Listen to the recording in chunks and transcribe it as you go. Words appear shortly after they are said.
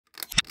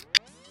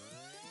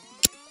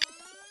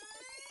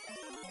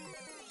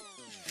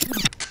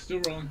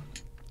Still rolling.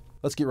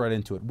 Let's get right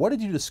into it. What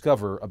did you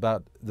discover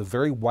about the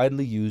very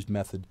widely used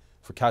method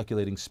for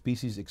calculating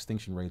species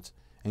extinction rates?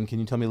 And can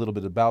you tell me a little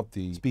bit about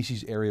the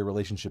species area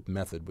relationship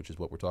method, which is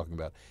what we're talking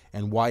about,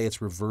 and why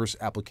its reverse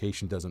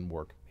application doesn't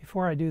work?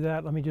 Before I do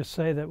that, let me just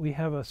say that we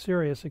have a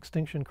serious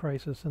extinction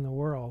crisis in the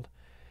world.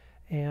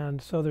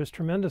 And so there's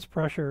tremendous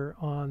pressure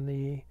on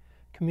the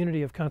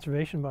community of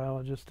conservation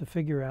biologists to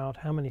figure out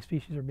how many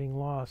species are being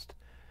lost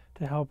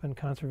to help in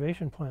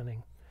conservation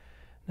planning.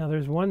 Now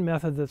there's one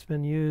method that's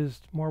been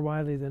used more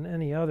widely than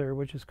any other,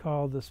 which is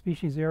called the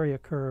species area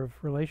curve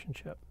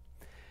relationship.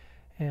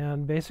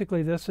 And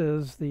basically this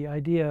is the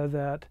idea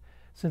that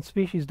since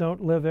species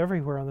don't live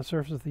everywhere on the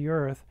surface of the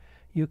earth,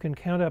 you can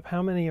count up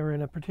how many are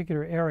in a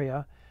particular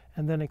area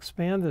and then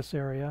expand this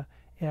area,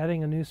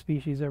 adding a new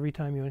species every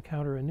time you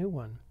encounter a new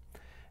one.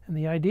 And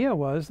the idea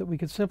was that we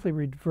could simply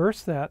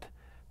reverse that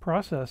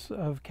process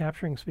of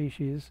capturing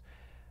species,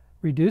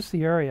 reduce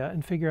the area,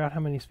 and figure out how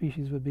many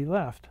species would be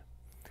left.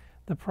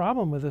 The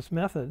problem with this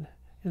method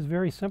is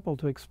very simple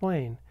to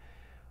explain.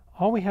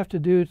 All we have to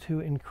do to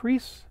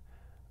increase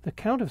the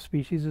count of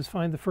species is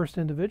find the first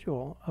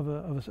individual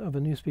of a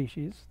new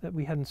species that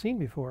we hadn't seen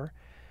before.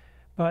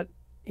 But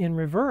in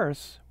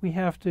reverse, we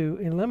have to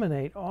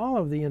eliminate all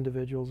of the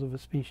individuals of a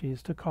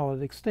species to call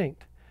it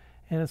extinct.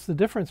 And it's the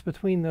difference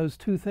between those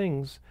two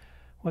things,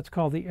 what's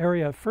called the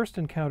area of first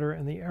encounter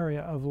and the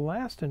area of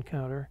last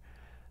encounter,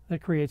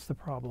 that creates the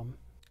problem.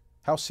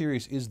 How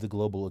serious is the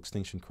global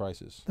extinction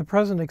crisis? The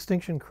present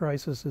extinction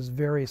crisis is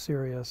very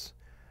serious.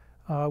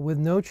 With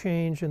no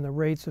change in the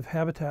rates of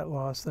habitat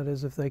loss, that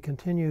is, if they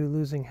continue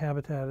losing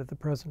habitat at the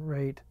present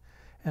rate,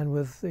 and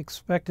with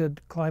expected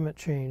climate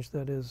change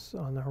that is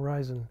on the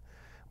horizon,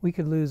 we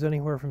could lose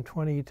anywhere from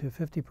 20 to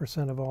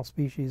 50% of all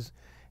species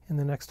in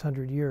the next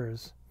 100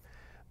 years.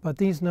 But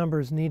these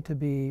numbers need to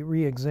be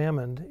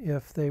re-examined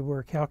if they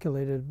were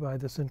calculated by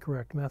this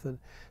incorrect method.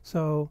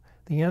 So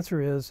the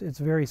answer is it's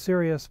very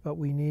serious, but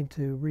we need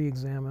to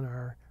re-examine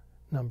our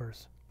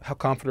numbers. How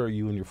confident are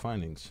you in your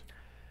findings?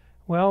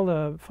 Well,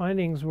 the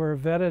findings were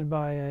vetted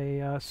by a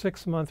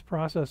 6-month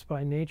process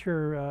by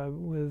Nature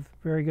with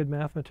very good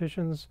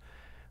mathematicians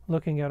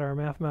looking at our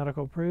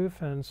mathematical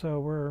proof, and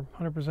so we're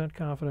 100%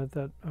 confident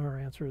that our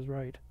answer is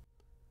right.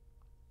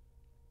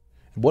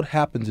 What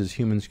happens as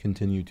humans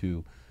continue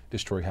to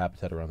destroy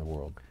habitat around the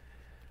world?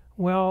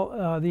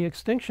 Well, the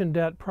extinction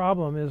debt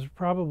problem is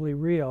probably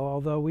real,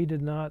 although we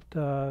did not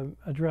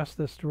address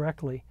this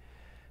directly.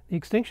 The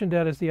extinction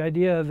debt is the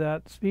idea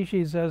that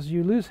species, as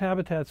you lose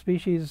habitat,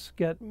 species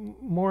get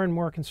more and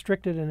more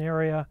constricted in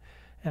area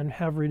and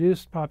have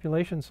reduced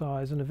population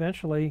size, and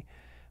eventually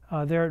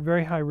they're at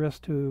very high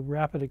risk to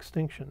rapid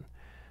extinction.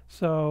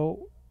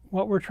 So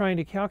what we're trying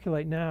to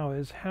calculate now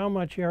is how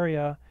much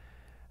area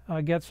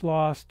gets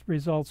lost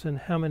results in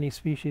how many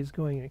species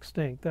going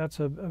extinct. That's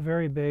a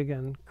very big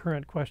and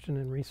current question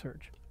in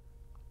research.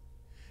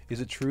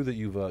 Is it true that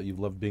you've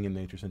loved being in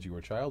nature since you were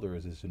a child, or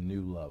is this a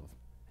new love?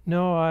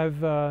 No,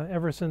 I've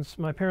ever since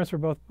my parents were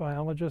both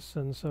biologists,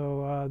 and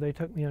so they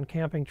took me on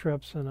camping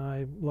trips, and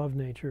I loved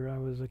nature. I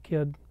was a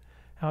kid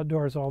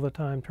outdoors all the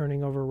time,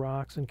 turning over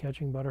rocks and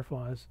catching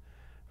butterflies.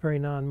 Very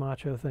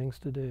non-macho things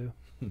to do.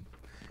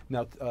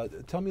 Now,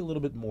 tell me a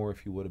little bit more,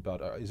 if you would,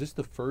 about is this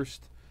the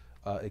first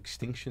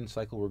extinction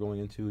cycle we're going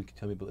into?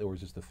 Can you tell me, or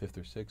is this the 5th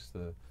or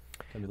 6th?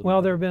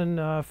 Well, there have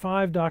been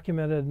 5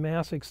 documented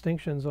mass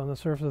extinctions on the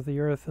surface of the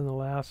Earth in the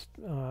last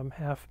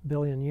 500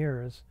 million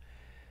years.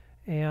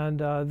 And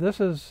this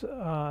is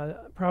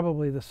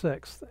probably the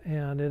 6th,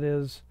 and it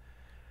is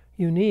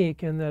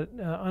unique in that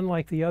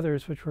unlike the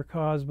others, which were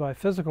caused by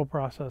physical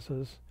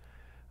processes,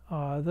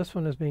 this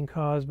one is being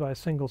caused by a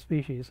single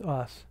species,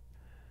 us,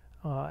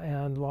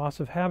 and loss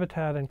of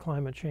habitat and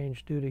climate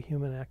change due to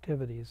human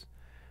activities.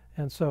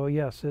 And so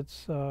yes,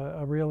 it's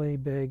a really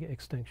big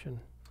extinction.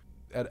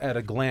 At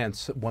a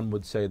glance, one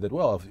would say that,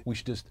 well, if we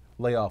should just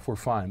lay off, we're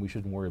fine, we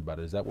shouldn't worry about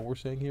it. Is that what we're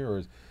saying here,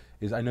 or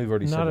is I know you've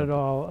already said that. Not at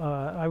all.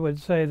 I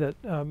would say that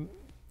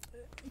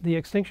the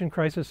extinction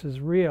crisis is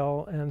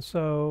real, and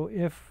so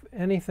if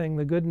anything,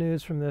 the good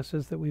news from this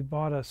is that we've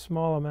bought a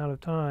small amount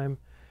of time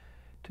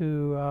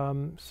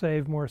to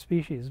save more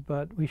species,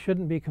 but we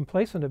shouldn't be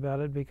complacent about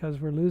it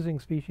because we're losing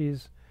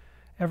species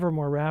ever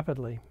more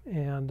rapidly,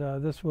 and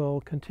this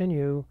will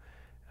continue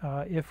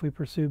if we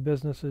pursue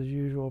business as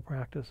usual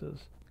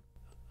practices.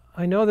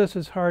 I know this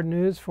is hard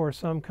news for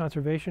some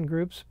conservation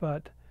groups,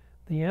 but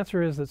the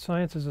answer is that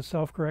science is a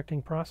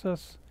self-correcting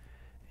process,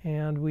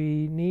 and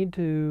we need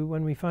to,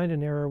 when we find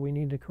an error, we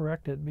need to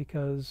correct it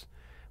because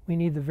we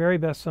need the very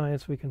best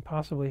science we can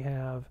possibly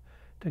have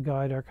to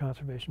guide our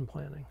conservation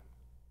planning.